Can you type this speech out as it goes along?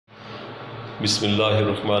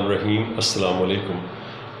बिस्मिल्लाहिर्रहमानिर्रहीम। अस्सलाम वालेकुम।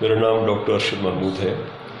 मेरा नाम डॉक्टर अरशद महमूद है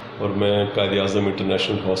और मैं कायद आज़म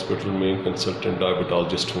इंटरनेशनल हॉस्पिटल में कंसल्टेंट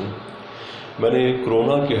डायबिटोलॉजिस्ट हूँ। मैंने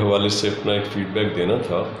कोरोना के हवाले से अपना एक फ़ीडबैक देना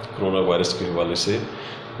था, कोरोना वायरस के हवाले से।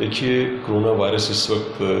 देखिए, कोरोना वायरस इस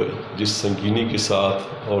वक्त जिस संगीनी के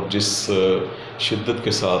साथ और जिस शिद्दत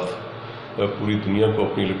के साथ पूरी दुनिया को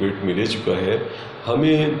अपनी लपेट में ले चुका है,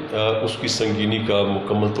 हमें उसकी संगीनी का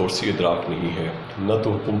मुकम्मल तौर से इदराक नहीं है। न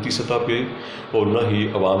तो हुकूमती सतह पे और न ही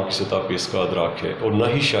अवाम की सतह पे इसका इदराक है, और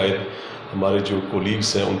न ही शायद हमारे जो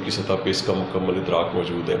कोलीग्स हैं उनकी सतह पे इसका मुकम्मल इदराक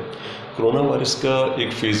मौजूद है। कोरोना वायरस का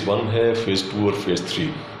एक फ़ेज़ 1 है, फ़ेज़ 2 और फ़ेज़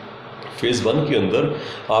 3। फ़ेज़ 1 के अंदर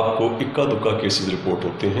आपको इक्का दुक्का केसेस रिपोर्ट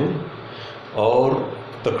होते हैं और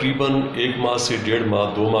तकरीबन 1 माह से 1.5 माह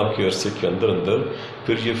 2 माह के अरसे के अंदर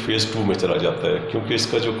फिर ये फ़ेज़ 2 में चला जाता है, क्योंकि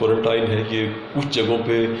इसका जो क्वारंटाइन है ये कुछ जगहों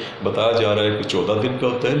पे बताया जा रहा है कि 14 दिन का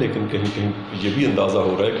होता है, लेकिन कहीं कहीं ये भी अंदाज़ा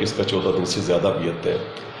हो रहा है कि इसका 14 दिन से ज़्यादा भी होता है।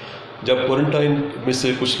 जब क्वारंटाइन में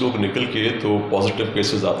से कुछ लोग निकल के तो पॉजिटिव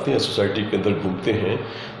केसेस आते हैं, सोसाइटी के अंदर घूमते हैं,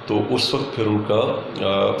 तो उस वक्त फिर उनका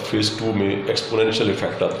फ़ेज़ 2 में एक्सपोनेंशियल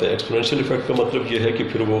इफ़ेक्ट आता है। एक्सपोनेंशियल इफ़ेक्ट का मतलब ये है कि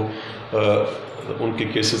फिर वो उनके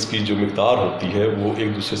केसेस की जो मिक़दार होती है वो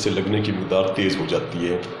एक दूसरे से लगने की मिक़दार तेज़ हो जाती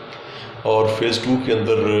है। और फ़ेज़ 2 के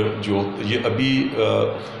अंदर जो ये अभी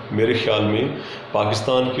मेरे ख़्याल में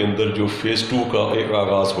पाकिस्तान के अंदर जो फ़ेज़ 2 का एक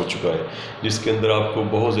आगाज़ हो चुका है, जिसके अंदर आपको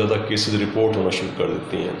बहुत ज़्यादा केसेस रिपोर्ट होना शुरू कर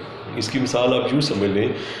देते हैं। इसकी मिसाल आप यूँ समझ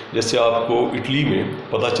लें, जैसे आपको इटली में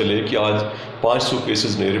पता चले कि आज 500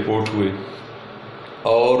 केसेस नए रिपोर्ट हुए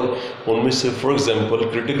और उनमें से फॉर एग्ज़ाम्पल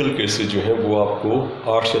क्रिटिकल केसेस जो हैं वो आपको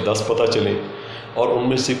 8 या 10 पता चलें और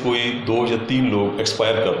उनमें से कोई 2 या 3 लोग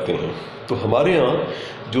एक्सपायर करते हैं। तो हमारे यहाँ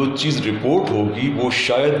जो चीज़ रिपोर्ट होगी वो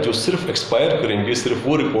शायद जो सिर्फ एक्सपायर करेंगे सिर्फ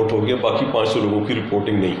वो रिपोर्ट होगी, बाकी 500 लोगों की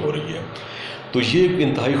रिपोर्टिंग नहीं हो रही है। तो ये एक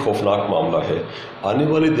इंतहाई खौफनाक मामला है। आने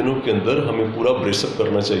वाले दिनों के अंदर हमें पूरा ब्रेसअप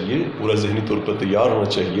करना चाहिए, पूरा ज़हनी तौर पर तैयार होना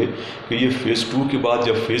चाहिए कि ये फ़ेज़ 2 के बाद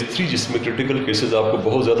जब फ़ेज़ 3 जिसमें क्रिटिकल केसेस आपको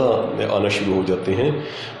बहुत ज़्यादा आना शुरू हो जाते हैं,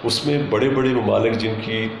 उसमें बड़े बड़े ममालिक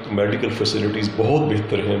जिनकी मेडिकल फैसिलिटीज़ बहुत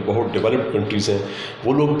बेहतर हैं, बहुत डेवलप्ड कंट्रीज़ हैं,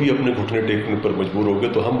 वो लोग भी अपने घुटने टेकने पर मजबूर हो गए,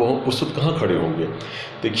 तो हम वहाँ उस वक्त कहाँ खड़े होंगे।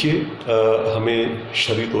 देखिए, हमें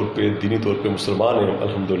शरई तौर पर दीनी तौर पर मुसलमान हैं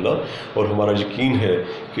अल्हम्दुलिल्लाह, और हमारा यकीन है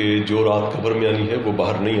कि जो रात कब्र में आनी है वो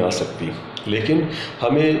बाहर नहीं आ सकती, लेकिन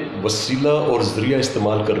हमें वसीला और ज़रिया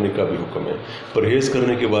इस्तेमाल करने का भी हुक्म है। परहेज़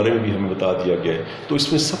करने के बारे में भी हमें बता दिया गया है। तो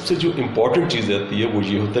इसमें सबसे जो इम्पॉर्टेंट चीज़ आती है वो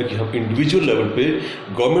ये होता है कि हम इंडिविजुअल लेवल पे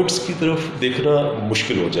गवर्नमेंट्स की तरफ देखना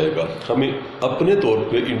मुश्किल हो जाएगा। हमें अपने तौर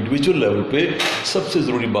पे इंडिविजुअल लेवल पे सबसे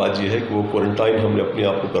ज़रूरी बात यह है कि वो क्वारंटाइन हमने अपने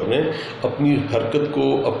आप को करना है, अपनी हरकत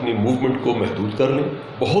को, अपनी मूवमेंट को महदूद कर लें,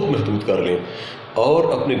 बहुत महदूद कर लें,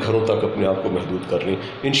 और अपने घरों तक अपने आप को महदूद कर लें।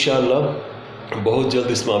 इंशाअल्लाह बहुत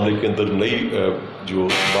जल्द इस मामले के अंदर नई जो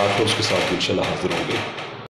बात है उसके साथ इंशाअल्लाह हाज़िर होंगे।